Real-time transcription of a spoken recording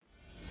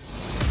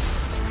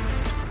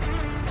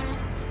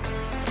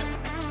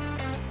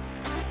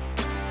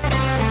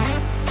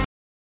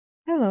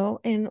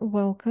and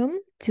welcome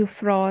to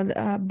Fraud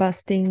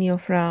Busting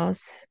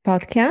Neofraus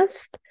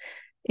podcast.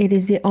 It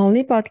is the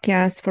only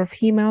podcast for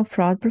female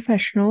fraud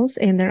professionals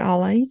and their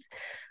allies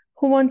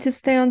who want to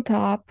stay on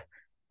top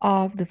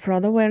of the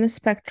fraud awareness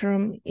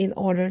spectrum in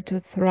order to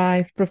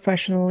thrive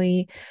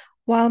professionally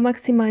while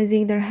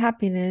maximizing their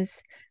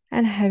happiness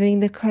and having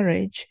the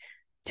courage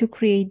to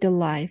create the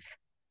life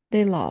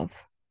they love.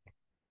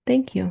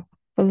 Thank you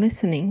for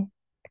listening.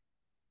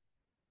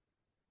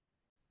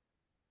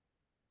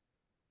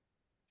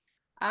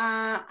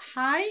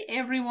 Hi,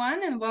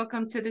 everyone, and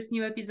welcome to this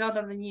new episode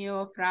of the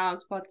New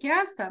Fraus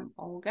podcast. I'm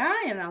Olga,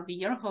 and I'll be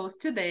your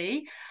host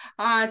today.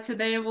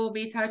 Today, we'll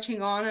be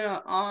touching on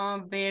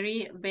a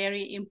very,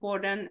 very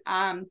important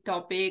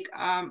topic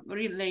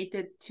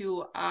related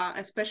to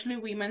especially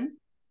women.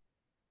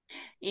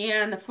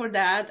 And for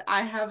that,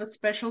 I have a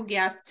special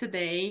guest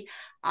today,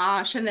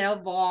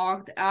 Chanel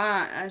Vogt.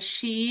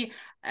 She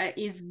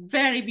is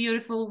very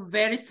beautiful,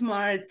 very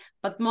smart,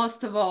 but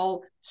most of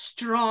all,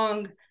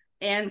 strong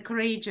and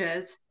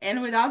courageous.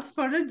 And without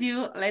further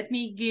ado, let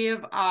me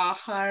give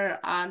her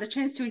the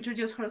chance to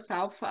introduce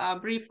herself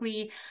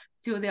briefly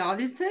to the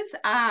audiences.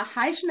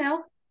 Hi,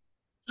 Chanel.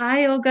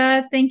 Hi,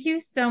 Olga. Thank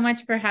you so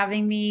much for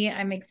having me.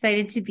 I'm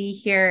excited to be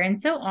here and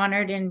so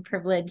honored and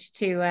privileged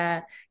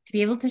to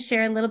be able to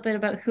share a little bit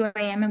about who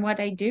I am and what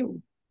I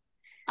do.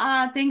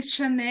 Thanks,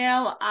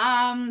 Chanel,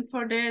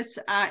 for this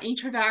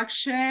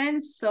introduction.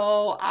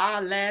 So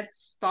let's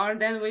start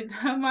then with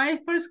my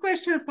first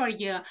question for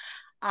you.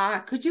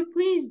 Could you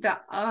please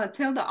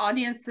tell the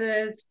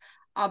audiences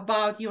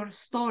about your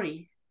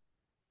story?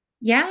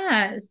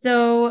 Yeah.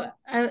 So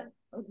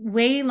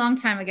way long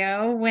time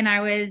ago, when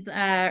I was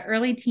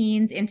early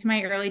teens into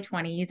my early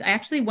 20s, I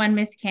actually won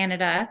Miss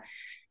Canada,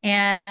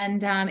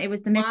 and it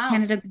was the Miss Wow.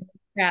 Canada,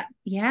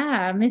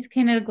 yeah, Miss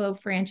Canada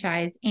Globe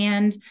franchise.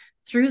 And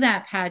through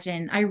that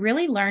pageant, I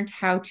really learned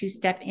how to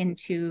step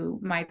into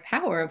my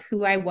power of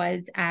who I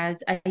was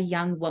as a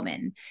young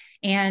woman.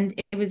 And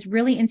it was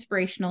really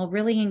inspirational,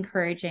 really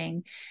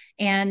encouraging.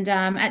 And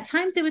at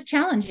times it was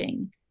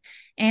challenging.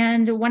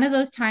 And one of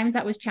those times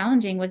that was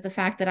challenging was the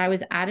fact that I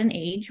was at an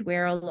age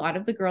where a lot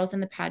of the girls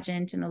in the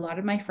pageant and a lot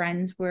of my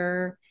friends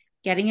were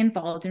getting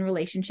involved in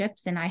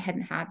relationships, and I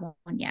hadn't had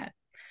one yet.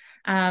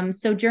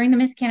 So during the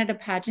Miss Canada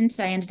pageant,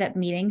 I ended up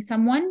meeting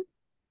someone,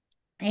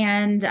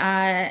 and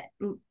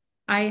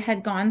I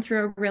had gone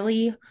through a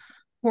really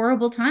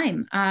horrible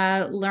time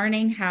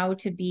learning how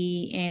to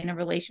be in a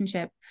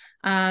relationship.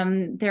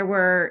 There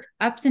were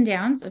ups and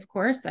downs, of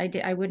course.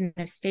 I wouldn't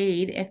have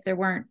stayed if there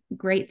weren't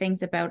great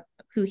things about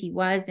who he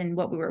was and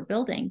what we were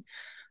building.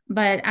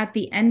 But at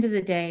the end of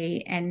the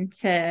day, and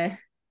to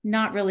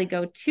not really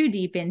go too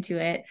deep into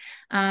it,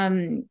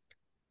 I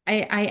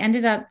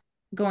ended up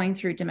going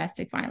through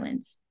domestic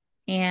violence.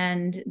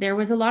 And there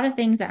was a lot of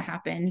things that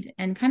happened.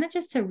 And kind of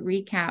just to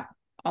recap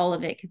all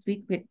of it, because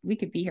we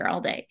could be here all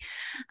day.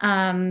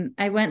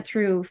 I went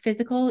through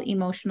physical,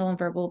 emotional, and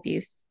verbal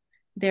abuse.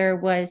 There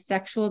was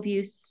sexual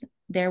abuse.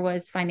 There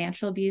was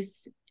financial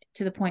abuse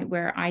to the point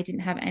where I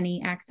didn't have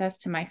any access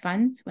to my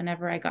funds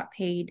whenever I got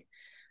paid.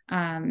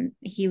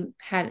 He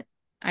had,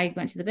 I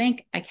went to the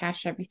bank, I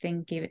cashed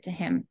everything, gave it to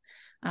him.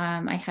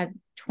 I had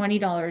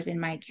 $20 in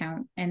my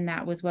account, and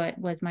that was what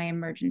was my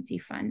emergency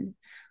fund.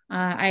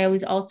 I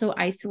was also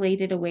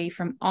isolated away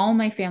from all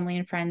my family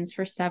and friends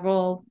for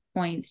several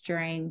points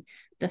during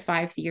the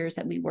 5 years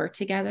that we were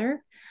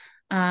together.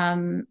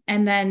 And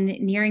then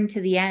nearing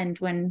to the end,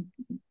 when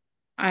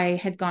I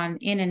had gone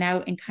in and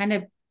out and kind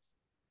of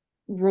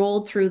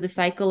rolled through the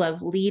cycle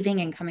of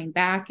leaving and coming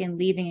back and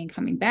leaving and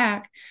coming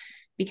back,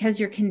 because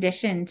you're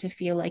conditioned to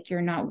feel like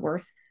you're not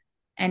worth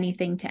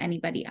anything to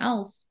anybody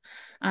else.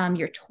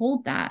 You're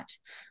told that.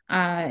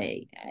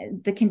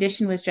 The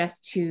condition was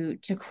just to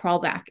crawl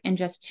back and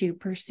just to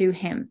pursue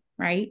him,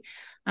 right?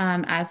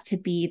 As to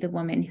be the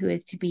woman who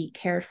is to be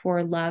cared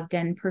for, loved,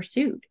 and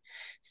pursued.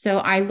 So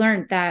I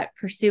learned that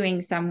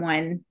pursuing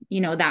someone,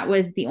 that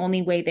was the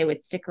only way they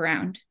would stick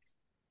around.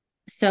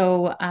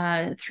 So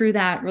through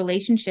that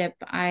relationship,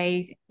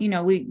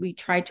 we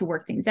tried to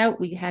work things out.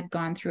 We had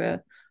gone through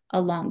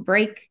a long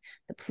break.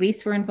 The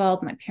police were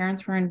involved. My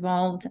parents were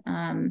involved.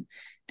 And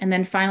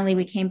then finally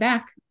we came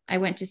back. I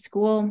went to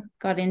school,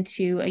 got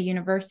into a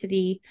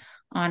university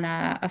on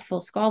a full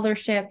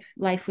scholarship.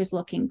 Life was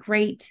looking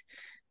great.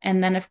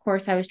 And then, of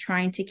course, I was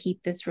trying to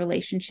keep this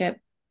relationship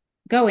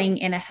going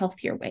in a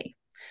healthier way.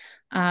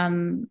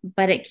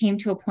 But it came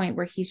to a point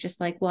where he's just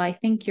like, well, I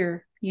think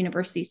your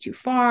university's too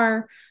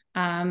far.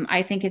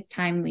 I think it's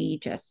time we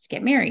just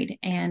get married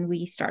and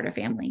we start a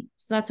family.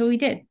 So that's what we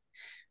did.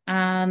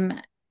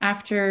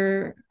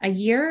 After a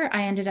year,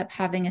 I ended up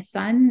having a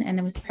son, and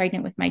I was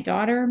pregnant with my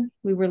daughter.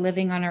 We were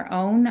living on our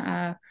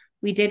own.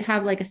 We did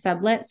have like a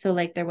sublet, so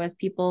like there was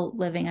people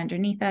living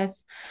underneath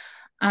us.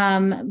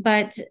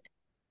 But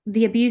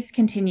the abuse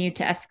continued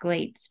to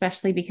escalate,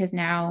 especially because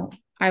now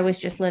I was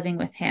just living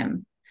with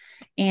him,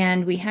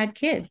 and we had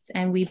kids,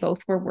 and we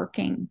both were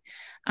working.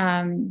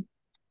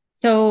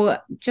 So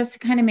just to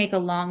kind of make a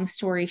long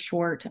story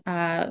short,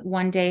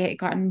 one day it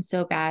gotten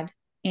so bad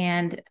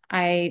and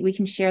we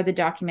can share the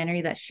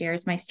documentary that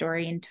shares my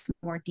story into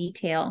more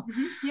detail.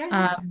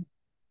 Yeah.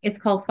 It's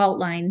called Fault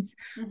Lines.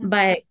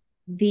 But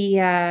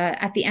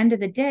at the end of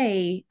the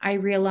day, I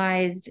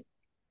realized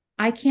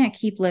I can't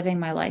keep living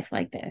my life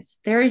like this.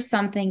 There is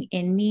something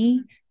in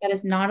me that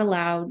is not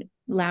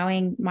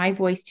allowing my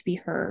voice to be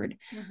heard.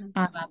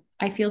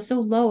 I feel so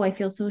low, I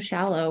feel so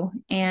shallow,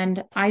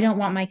 and I don't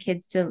want my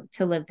kids to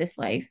live this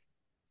life.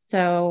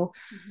 So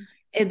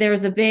there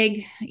was a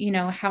big,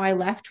 how I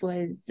left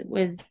was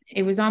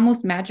it was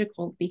almost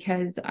magical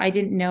because I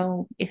didn't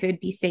know if it would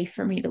be safe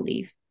for me to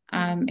leave.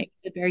 It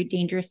was a very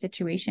dangerous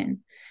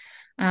situation.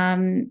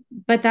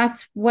 But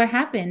that's what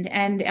happened.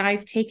 And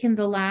I've taken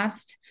the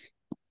last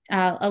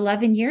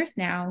 11 years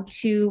now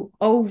to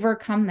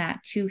overcome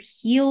that, to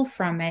heal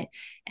from it,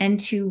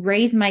 and to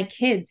raise my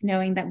kids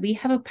knowing that we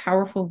have a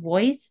powerful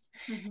voice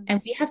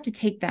and we have to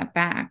take that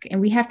back and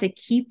we have to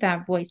keep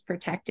that voice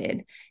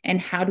protected.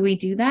 And how do we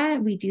do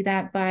that? We do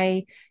that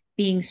by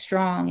being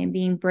strong and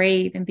being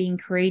brave and being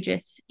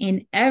courageous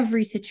in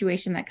every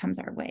situation that comes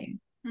our way.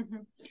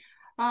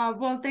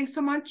 Well, thanks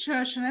so much,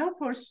 Chanel,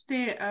 for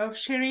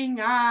sharing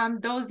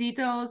those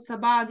details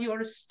about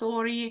your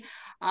story.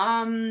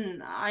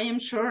 I am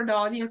sure the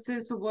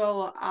audiences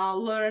will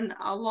learn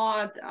a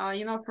lot,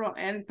 from,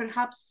 and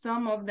perhaps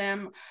some of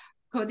them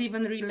could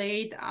even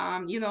relate,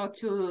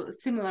 to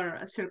similar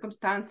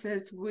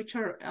circumstances, which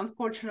are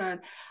unfortunate.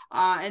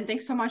 And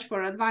thanks so much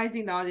for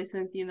advising the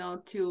audiences,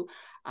 to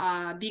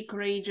be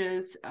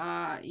courageous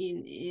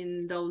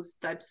in those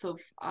types of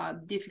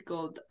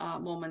difficult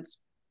moments.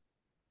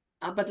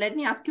 But let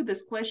me ask you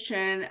this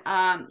question.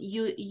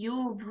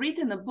 You've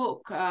written a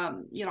book,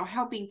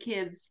 helping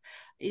kids.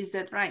 Is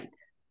that right?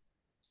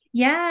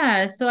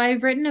 Yeah. So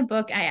I've written a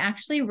book. I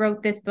actually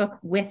wrote this book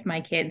with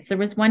my kids. There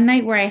was one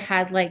night where I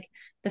had like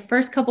the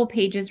first couple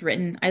pages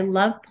written. I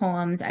love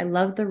poems. I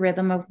love the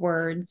rhythm of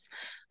words.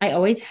 I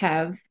always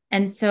have.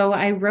 And so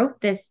I wrote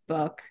this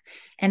book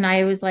and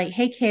I was like,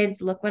 hey,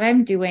 kids, look what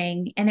I'm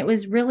doing. And it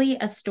was really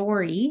a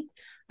story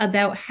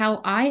about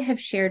how I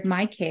have shared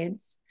my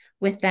kids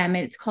with them.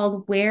 It's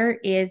called Where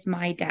is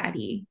My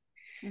Daddy?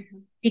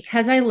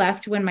 Because I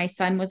left when my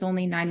son was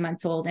only 9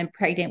 months old and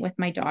pregnant with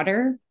my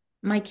daughter,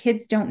 my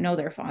kids don't know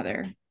their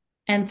father.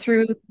 And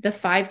through the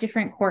 5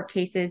 different court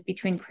cases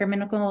between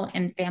criminal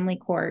and family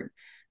court,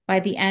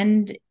 by the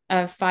end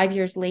of 5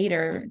 years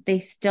later, they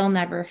still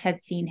never had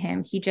seen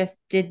him. He just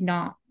did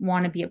not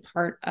want to be a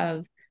part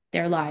of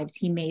their lives.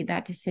 He made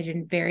that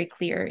decision very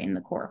clear in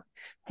the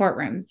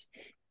courtrooms.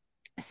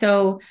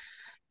 So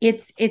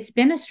it's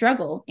been a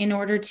struggle in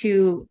order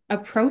to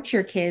approach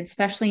your kids,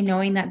 especially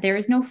knowing that there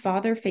is no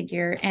father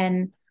figure.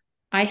 And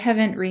I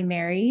haven't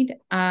remarried.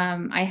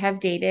 I have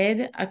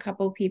dated a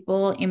couple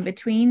people in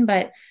between,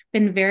 but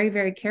been very,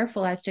 very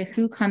careful as to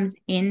who comes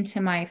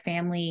into my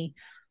family,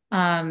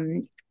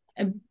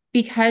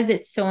 because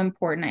it's so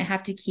important. I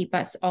have to keep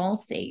us all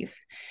safe.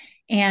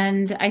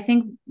 And I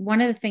think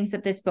one of the things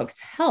that this book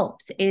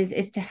helps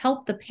is to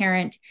help the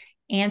parent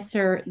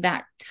answer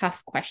that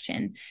tough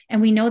question.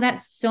 And we know that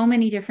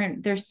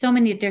there's so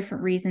many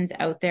different reasons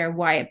out there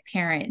why a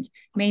parent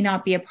may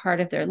not be a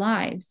part of their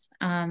lives.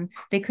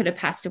 They could have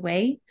passed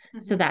away.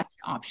 So that's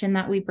an option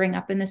that we bring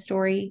up in the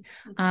story.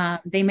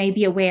 They may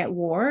be away at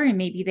war and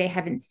maybe they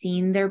haven't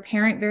seen their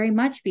parent very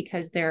much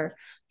because they're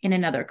in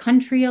another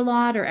country a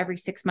lot, or every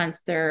 6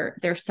 months they're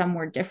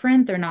somewhere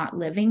different. They're not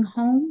living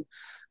home.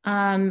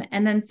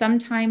 And then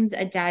sometimes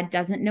a dad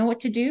doesn't know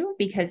what to do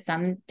because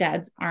some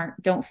dads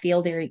don't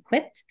feel they're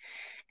equipped.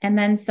 And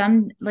then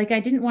I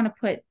didn't want to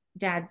put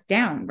dads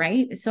down,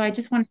 right? So I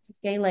just wanted to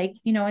say,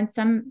 and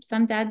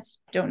some dads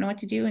don't know what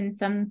to do, and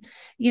some,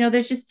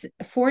 there's just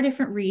 4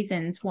 different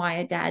reasons why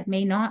a dad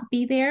may not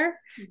be there.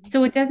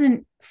 So it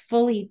doesn't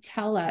fully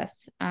tell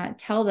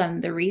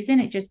them the reason.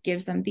 It just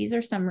gives them, these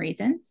are some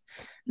reasons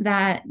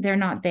that they're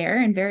not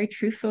there, and very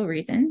truthful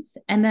reasons.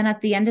 And then at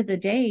the end of the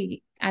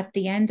day, at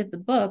the end of the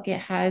book, it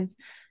has,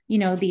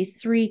 these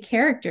 3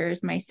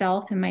 characters,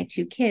 myself and my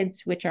 2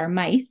 kids, which are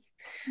mice.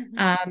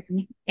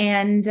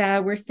 And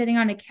we're sitting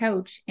on a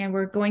couch and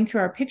we're going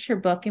through our picture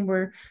book and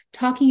we're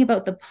talking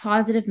about the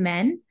positive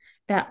men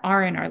that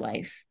are in our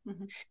life.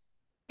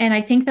 And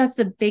I think that's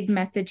the big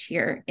message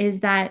here, is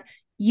that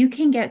you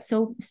can get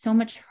so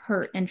much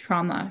hurt and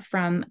trauma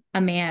from a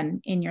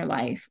man in your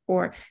life,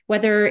 or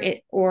whether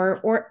it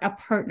or a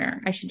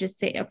partner, I should just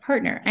say a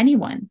partner,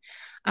 anyone,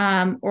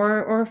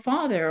 or a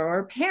father or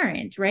a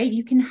parent, right?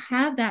 You can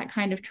have that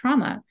kind of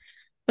trauma,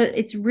 but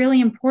it's really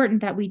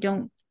important that we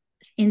don't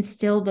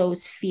instill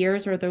those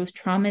fears or those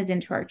traumas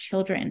into our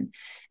children.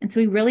 And so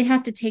we really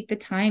have to take the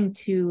time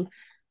to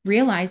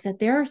realize that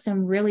there are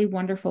some really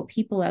wonderful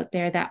people out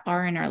there that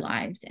are in our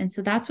lives. And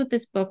so that's what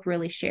this book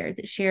really shares.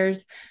 It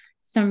shares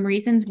some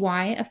reasons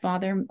why a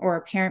father or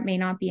a parent may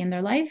not be in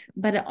their life,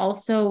 but it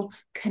also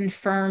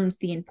confirms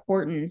the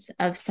importance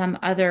of some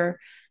other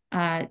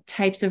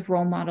types of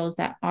role models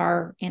that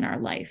are in our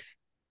life.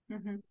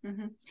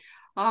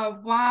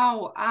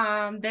 Wow,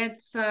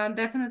 that's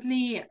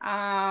definitely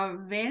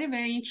very,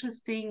 very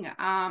interesting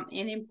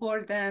and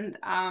important.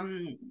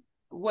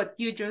 what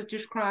you just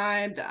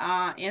described.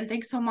 And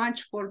thanks so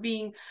much for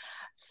being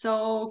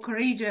so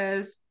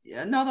courageous,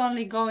 not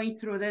only going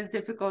through this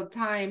difficult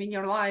time in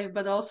your life,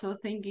 but also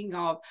thinking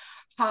of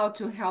how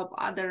to help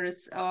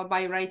others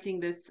by writing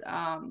this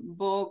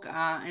book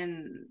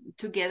and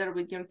together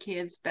with your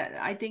kids.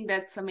 That I think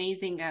that's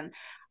amazing, and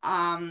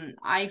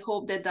I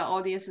hope that the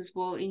audiences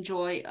will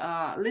enjoy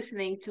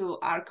listening to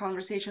our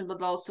conversation,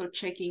 but also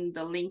checking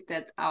the link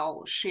that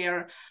I'll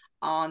share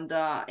on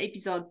the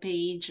episode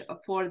page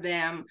for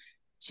them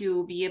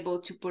to be able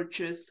to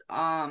purchase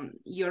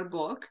your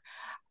book.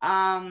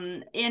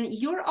 And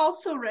you're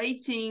also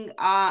writing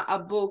a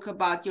book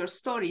about your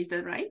stories, is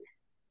that right?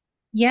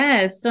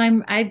 Yes,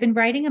 so I've been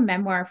writing a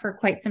memoir for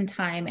quite some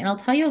time, and I'll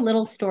tell you a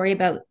little story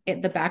about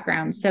it, the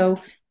background.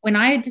 So when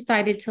I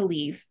decided to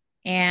leave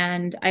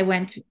and I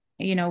went,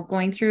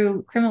 going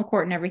through criminal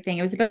court and everything,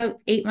 it was about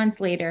 8 months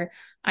later,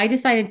 I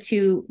decided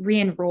to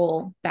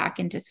re-enroll back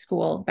into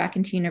school, back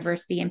into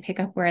university and pick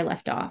up where I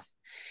left off.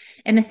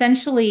 And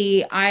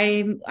essentially,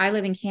 I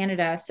live in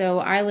Canada, so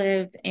I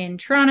live in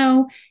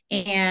Toronto,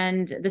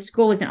 and the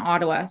school was in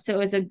Ottawa. So it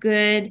was a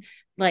good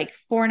like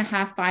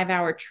 4.5, 5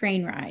 hour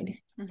train ride.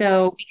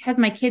 So because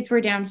my kids were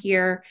down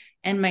here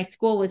and my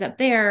school was up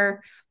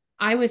there,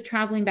 I was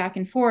traveling back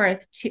and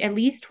forth to at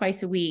least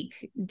twice a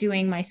week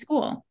doing my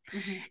school.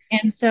 Mm-hmm.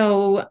 And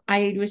so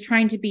I was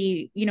trying to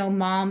be,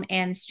 mom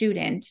and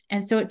student.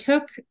 And so it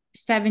took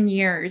 7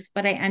 years,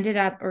 but I ended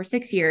up, or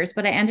 6 years,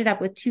 but I ended up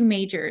with two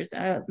majors,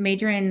 a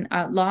major in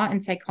law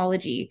and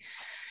psychology.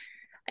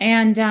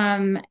 And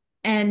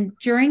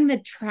during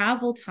the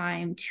travel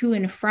time to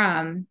and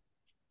from,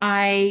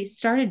 I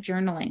started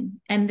journaling,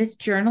 and this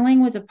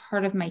journaling was a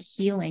part of my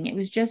healing. It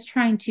was just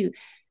trying to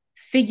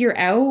figure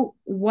out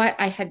what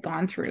I had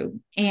gone through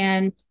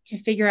and to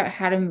figure out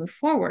how to move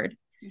forward.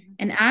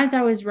 And as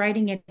I was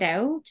writing it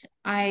out,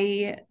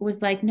 I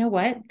was like, know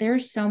what?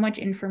 There's so much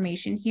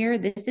information here.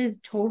 This is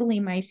totally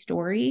my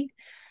story.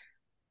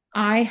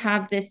 I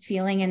have this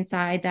feeling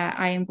inside that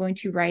I am going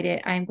to write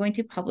it, I'm going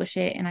to publish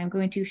it, and I'm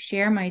going to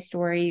share my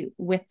story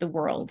with the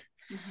world.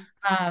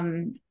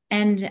 Um,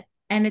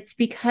 and it's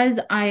because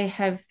I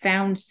have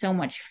found so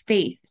much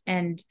faith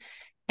and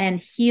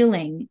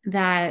healing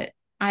that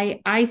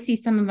I see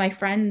some of my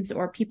friends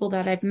or people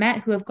that I've met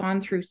who have gone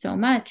through so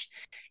much.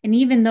 And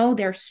even though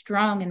they're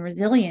strong and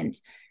resilient,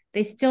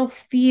 they still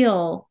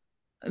feel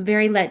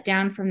very let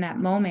down from that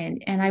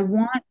moment. And I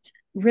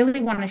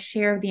really want to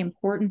share the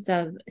importance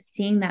of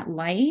seeing that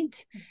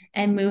light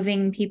and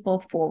moving people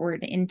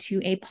forward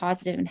into a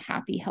positive and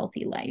happy,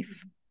 healthy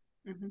life.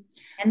 And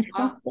if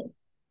possible.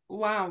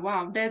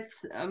 Wow,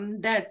 that's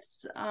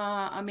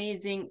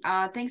amazing.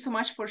 Thanks so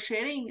much for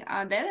sharing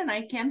that, and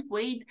I can't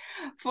wait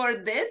for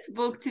this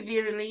book to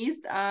be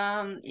released.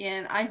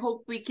 And I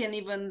hope we can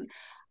even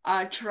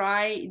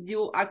try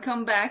do a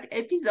comeback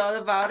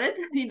episode about it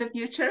in the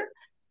future.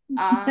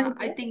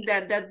 I think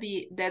that'd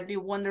be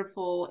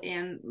wonderful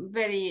and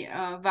very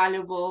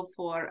valuable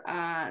for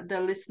the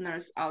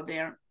listeners out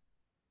there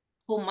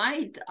who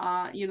might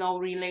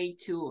relate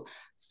to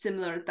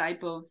similar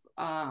type of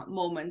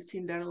moments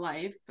in their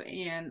life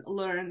and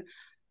learn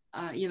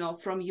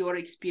from your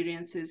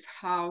experiences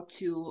how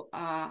to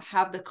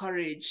have the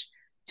courage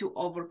to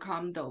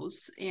overcome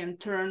those and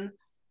turn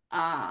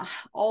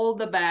all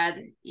the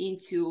bad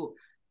into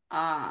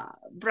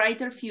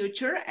brighter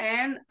future.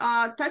 And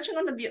touching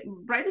on the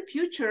brighter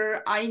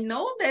future, I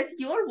know that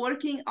you're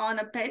working on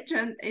a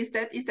pageant. Is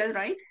that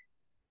right?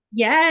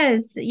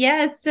 Yes,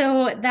 yes.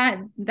 So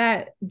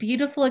that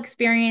beautiful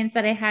experience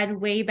that I had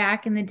way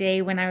back in the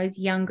day when I was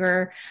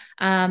younger,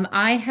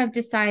 I have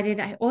decided,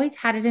 I always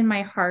had it in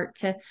my heart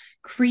to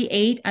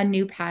create a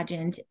new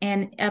pageant,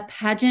 and a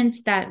pageant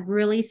that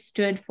really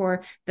stood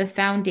for the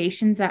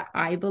foundations that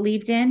I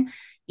believed in.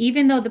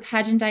 Even though the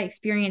pageant I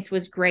experienced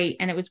was great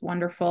and it was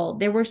wonderful,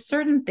 there were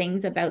certain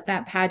things about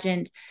that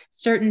pageant,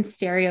 certain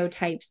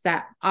stereotypes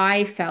that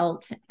I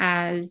felt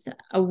as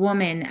a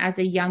woman, as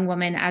a young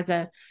woman, as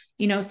a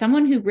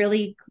someone who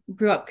really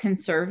grew up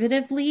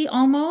conservatively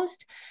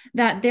almost,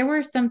 that there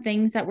were some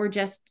things that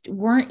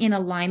weren't in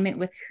alignment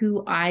with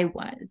who I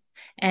was.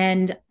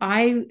 And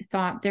I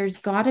thought there's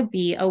got to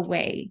be a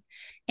way.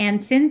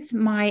 And since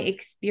my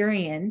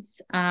experience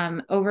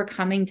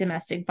overcoming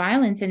domestic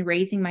violence and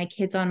raising my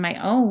kids on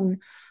my own,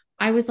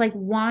 I was like,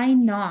 why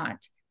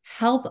not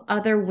help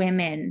other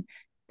women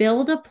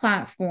build a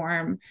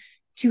platform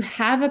to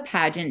have a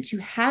pageant, to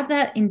have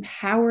that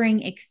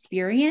empowering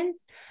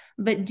experience,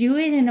 but do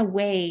it in a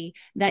way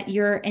that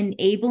you're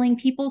enabling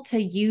people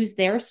to use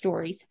their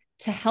stories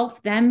to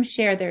help them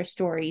share their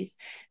stories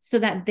so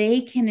that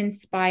they can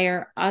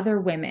inspire other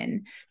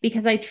women.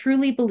 Because I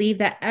truly believe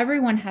that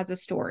everyone has a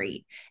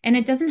story, and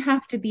it doesn't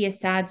have to be a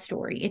sad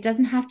story. It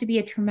doesn't have to be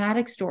a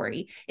traumatic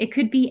story. It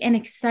could be an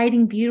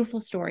exciting,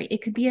 beautiful story.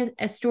 It could be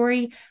a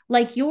story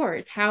like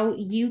yours, how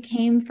you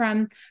came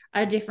from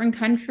a different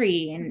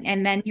country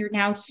and then you're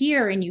now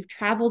here and you've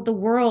traveled the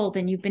world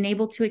and you've been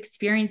able to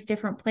experience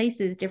different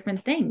places,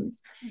 different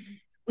things.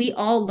 We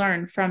all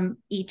learn from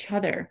each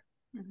other.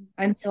 Mm-hmm.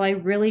 And so I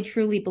really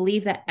truly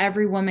believe that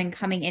every woman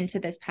coming into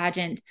this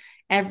pageant,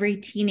 every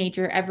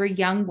teenager, every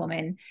young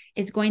woman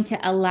is going to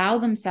allow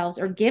themselves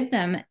or give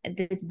them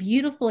this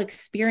beautiful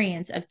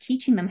experience of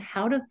teaching them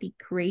how to be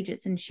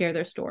courageous and share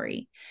their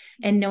story,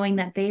 and knowing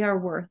that they are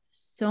worth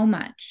so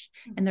much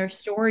and their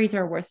stories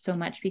are worth so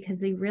much because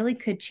they really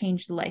could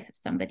change the life of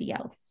somebody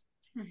else.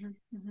 Mm-hmm.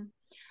 Mm-hmm.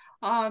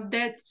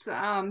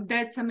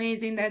 That's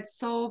amazing. That's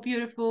so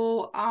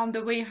beautiful.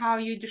 The way how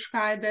you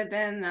described it,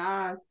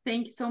 and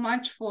thank you so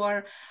much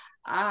for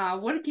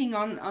working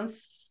on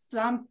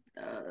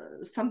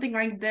something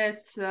like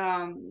this.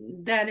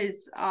 That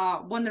is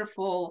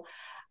wonderful.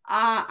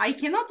 I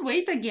cannot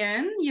wait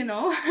again,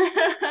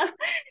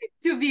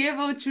 to be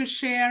able to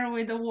share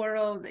with the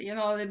world, a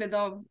little bit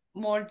of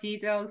more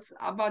details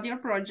about your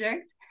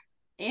project.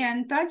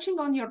 And touching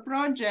on your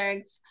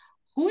projects,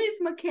 who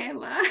is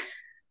Michaela?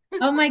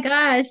 Oh my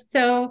gosh.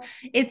 So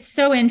it's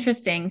so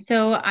interesting.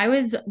 So I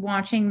was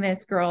watching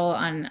this girl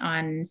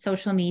on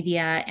social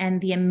media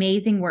and the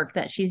amazing work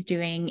that she's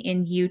doing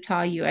in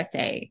Utah,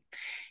 USA.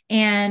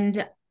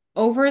 And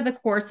over the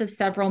course of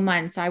several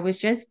months, I was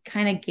just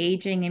kind of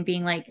gauging and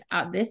being like,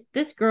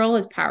 this girl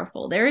is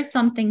powerful. There is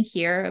something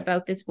here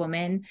about this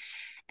woman.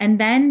 And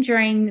then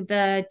during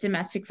the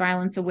Domestic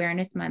Violence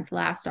Awareness Month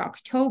last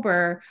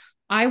October,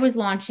 I was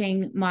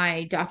launching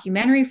my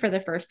documentary for the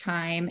first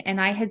time, and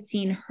I had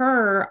seen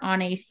her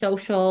on a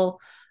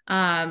social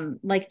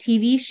like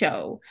TV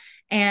show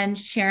and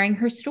sharing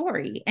her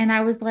story. And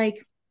I was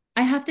like,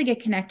 I have to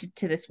get connected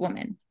to this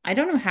woman. I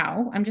don't know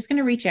how. I'm just going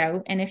to reach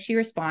out, and if she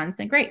responds,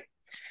 then great.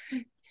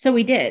 So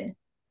we did.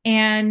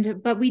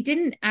 But we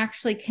didn't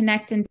actually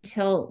connect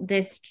until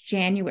this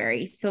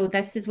January. So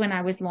this is when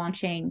I was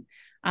launching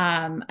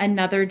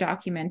another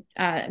document,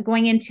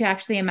 going into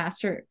actually a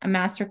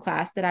master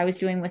class that I was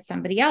doing with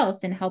somebody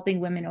else and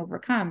helping women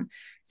overcome.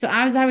 So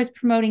as I was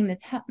promoting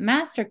this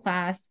master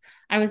class,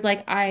 I was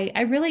like,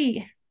 I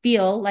really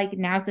feel like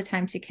now's the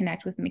time to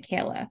connect with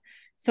Michaela.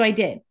 So I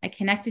did. I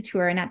connected to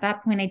her. And at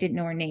that point, I didn't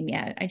know her name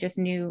yet. I just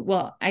knew,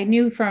 well, I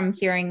knew from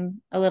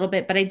hearing a little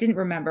bit, but I didn't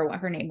remember what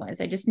her name was.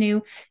 I just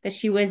knew that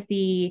she was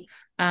the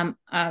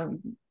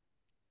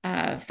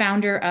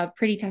founder of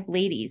Pretty Tough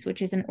Ladies,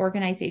 which is an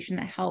organization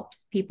that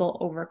helps people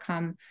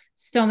overcome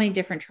so many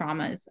different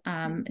traumas.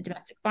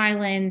 Domestic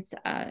violence,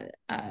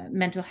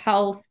 mental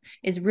health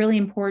is really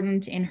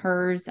important in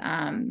hers.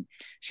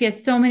 She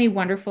has so many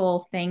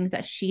wonderful things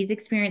that she's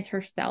experienced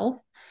herself.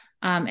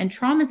 And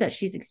traumas that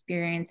she's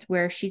experienced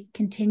where she's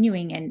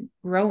continuing and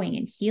growing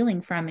and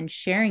healing from and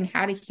sharing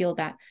how to heal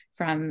that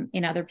from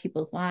in other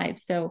people's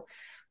lives. So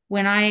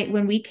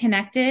when we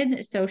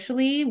connected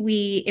socially,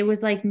 it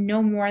was like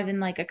no more than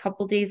like a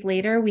couple days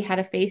later, we had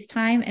a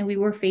FaceTime and we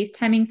were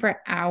FaceTiming for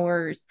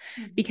hours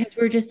because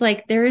we're just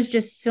like, there is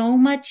just so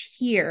much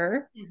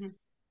here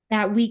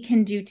that we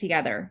can do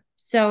together.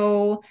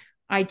 So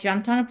I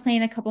jumped on a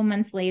plane a couple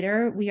months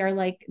later. We are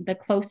like the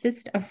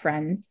closest of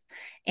friends.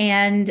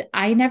 And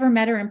I never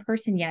met her in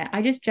person yet.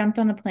 I just jumped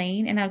on a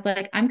plane and I was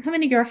like, I'm coming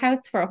to your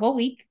house for a whole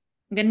week.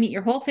 I'm going to meet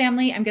your whole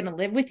family. I'm going to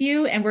live with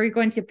you. And we're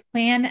going to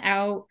plan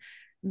out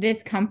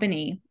this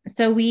company.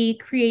 So we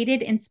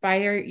created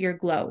Inspire Your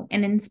Glow.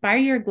 And Inspire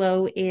Your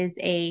Glow is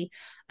a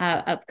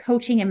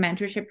coaching and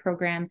mentorship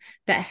program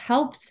that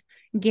helps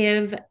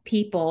give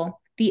people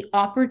the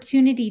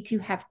opportunity to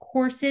have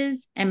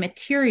courses and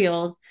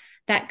materials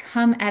that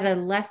come at a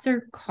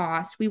lesser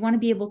cost. We want to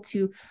be able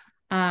to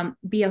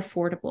be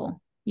affordable.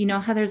 You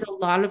know how there's a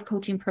lot of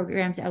coaching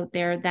programs out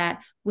there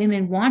that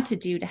women want to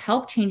do to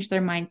help change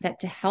their mindset,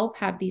 to help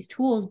have these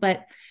tools,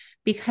 but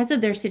because of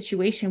their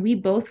situation, we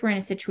both were in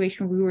a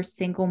situation where we were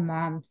single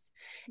moms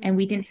and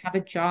we didn't have a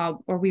job,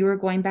 or we were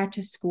going back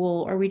to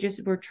school, or we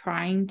just were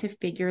trying to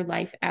figure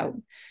life out.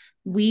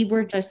 We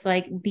were just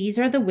like, these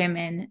are the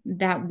women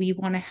that we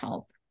want to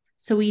help.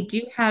 So we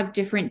do have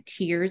different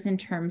tiers in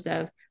terms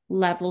of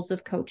levels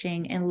of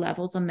coaching and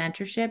levels of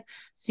mentorship.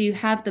 So you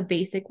have the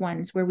basic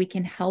ones where we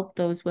can help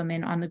those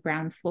women on the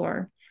ground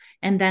floor.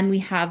 And then we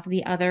have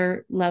the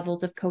other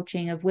levels of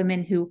coaching of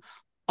women who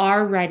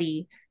are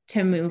ready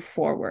to move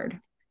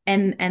forward.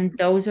 And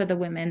those are the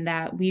women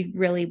that we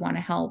really want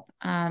to help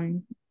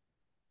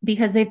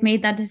because they've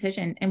made that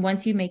decision. And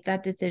once you make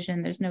that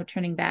decision, there's no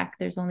turning back.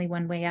 There's only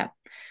one way up.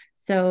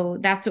 So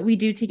that's what we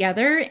do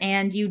together.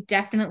 And you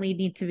definitely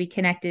need to be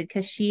connected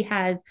because she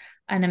has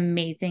an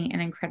amazing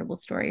and incredible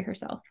story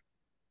herself.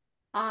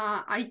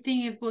 I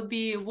think it would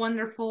be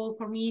wonderful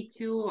for me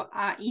to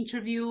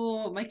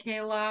interview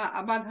Michaela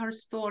about her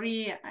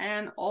story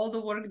and all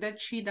the work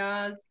that she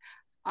does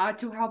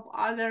to help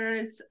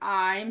others.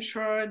 I'm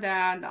sure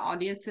that the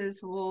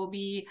audiences will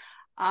be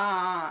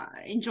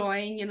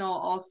enjoying,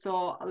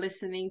 also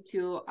listening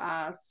to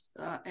us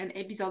an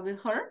episode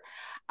with her.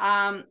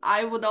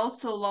 I would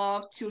also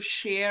love to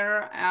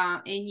share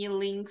any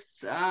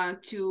links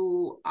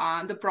to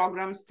the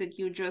programs that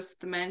you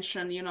just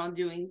mentioned,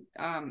 doing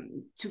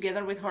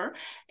together with her.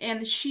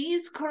 And she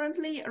is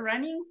currently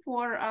running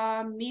for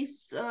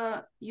Miss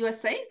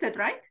USA, is that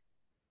right?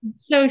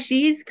 So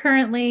she's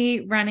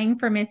currently running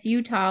for Miss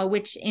Utah,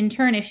 which in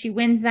turn, if she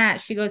wins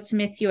that, she goes to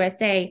Miss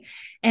USA.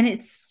 And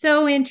it's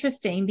so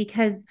interesting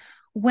because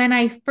when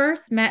I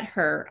first met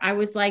her, I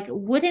was like,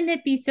 wouldn't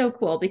it be so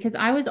cool? Because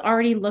I was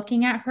already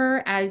looking at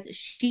her as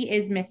she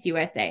is Miss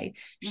USA.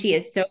 Mhm.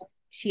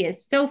 She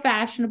is so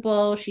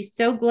fashionable, she's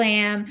so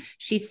glam,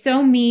 she's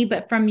so me,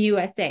 but from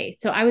USA.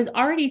 So I was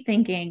already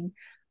thinking,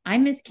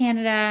 I'm Miss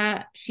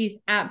Canada. She's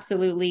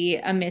absolutely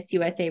a Miss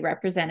USA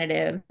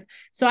representative.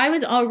 So I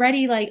was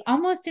already like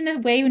almost in a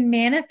way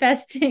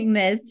manifesting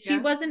this. She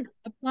Yeah. wasn't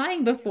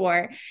applying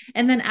before.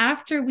 And then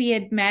after we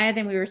had met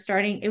and we were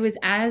starting, it was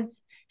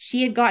as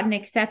she had gotten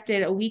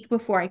accepted a week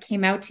before I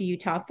came out to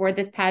Utah for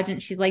this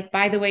pageant. She's like,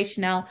 by the way,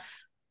 Chanel,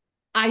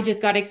 I just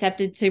got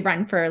accepted to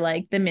run for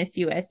like the Miss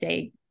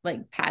USA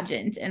like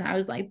pageant. And I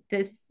was like,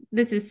 this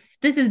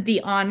is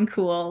beyond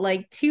cool.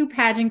 Like two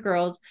pageant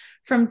girls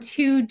from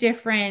two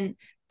different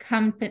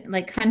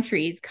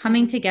countries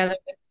coming Mhm. together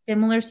with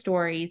similar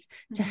stories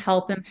to Mhm.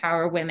 help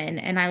empower women.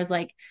 And I was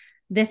like,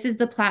 this is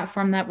the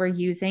platform that we're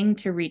using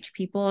to reach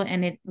people.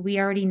 And we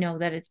already know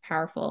that it's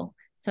powerful.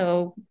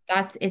 So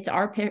it's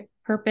our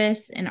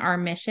purpose and our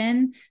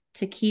mission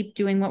to keep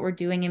doing what we're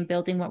doing and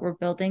building what we're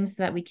building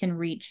so that we can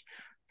reach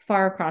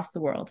far across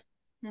the world.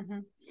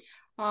 Mhm.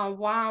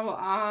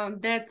 Wow,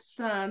 that's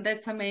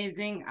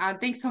amazing.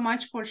 Thanks so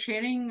much for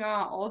sharing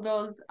all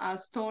those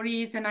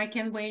stories, and I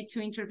can't wait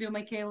to interview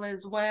Michaela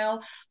as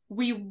well.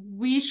 We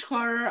wish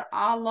her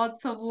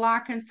lots of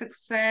luck and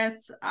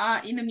success.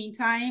 In the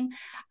meantime,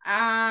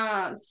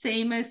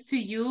 same as to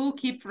you,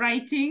 keep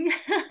writing,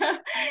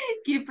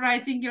 keep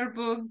writing your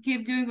book,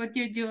 keep doing what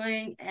you're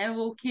doing, and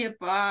we'll keep,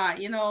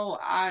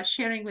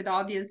 sharing with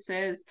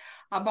audiences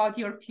about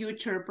your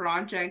future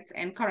projects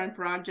and current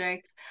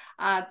projects.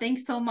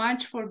 Thanks so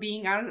much for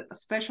being our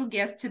special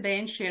guest today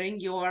and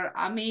sharing your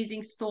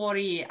amazing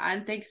story.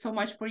 And thanks so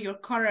much for your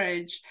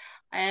courage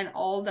and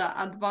all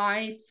the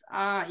advice,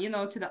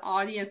 to the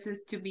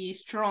audiences to be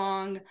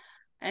strong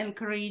and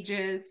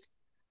courageous.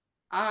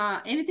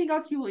 Anything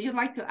else you'd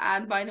like to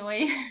add, by the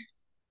way?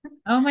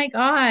 Oh my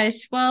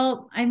gosh.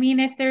 Well, I mean,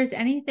 if there's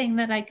anything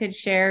that I could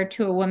share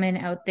to a woman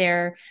out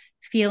there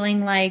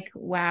feeling like,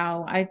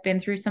 wow, I've been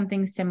through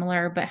something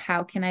similar, but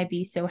how can I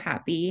be so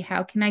happy?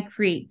 How can I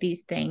create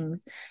these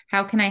things?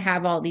 How can I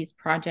have all these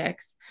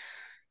projects?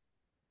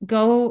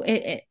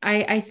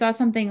 I saw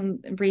something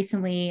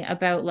recently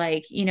about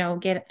like,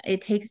 get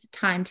it takes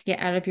time to get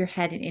out of your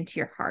head and into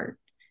your heart.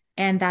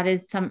 And that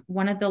is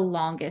one of the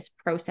longest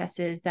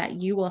processes that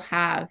you will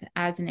have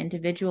as an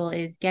individual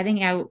is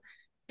getting out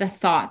the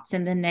thoughts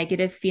and the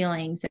negative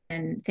feelings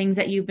and things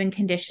that you've been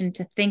conditioned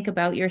to think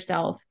about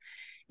yourself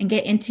and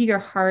get into your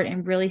heart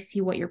and really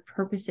see what your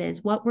purpose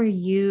is. What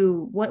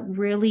really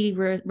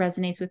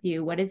resonates with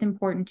you? What is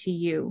important to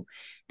you?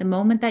 The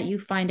moment that you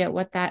find out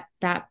what that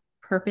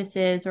purpose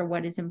is or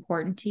what is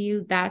important to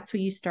you, that's what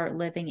you start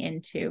living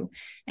into.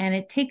 And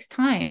it takes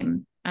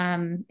time.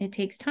 It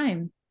takes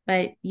time,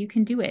 but you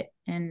can do it.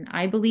 And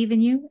I believe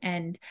in you.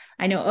 And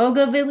I know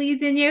Ogo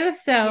believes in you.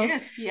 So,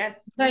 Yes,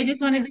 yes, so I we just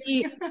do want to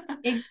believe.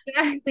 be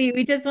exactly,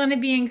 we just want to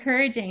be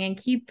encouraging and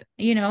keep,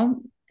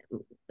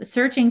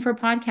 searching for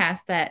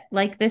podcasts that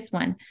like this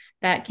one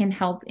that can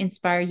help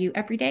inspire you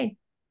every day.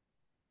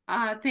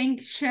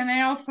 Thanks,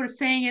 Chanel, for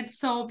saying it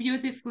so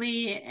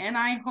beautifully. And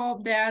I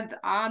hope that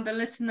the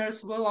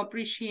listeners will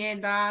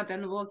appreciate that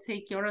and will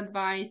take your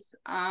advice.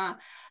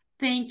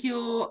 Thank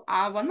you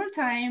one more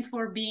time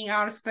for being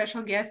our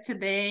special guest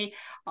today.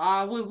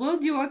 We will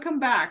do a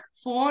comeback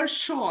for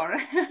sure.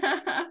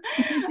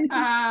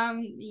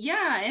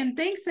 Yeah, and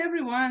thanks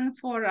everyone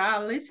for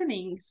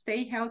listening.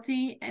 Stay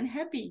healthy and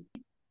happy.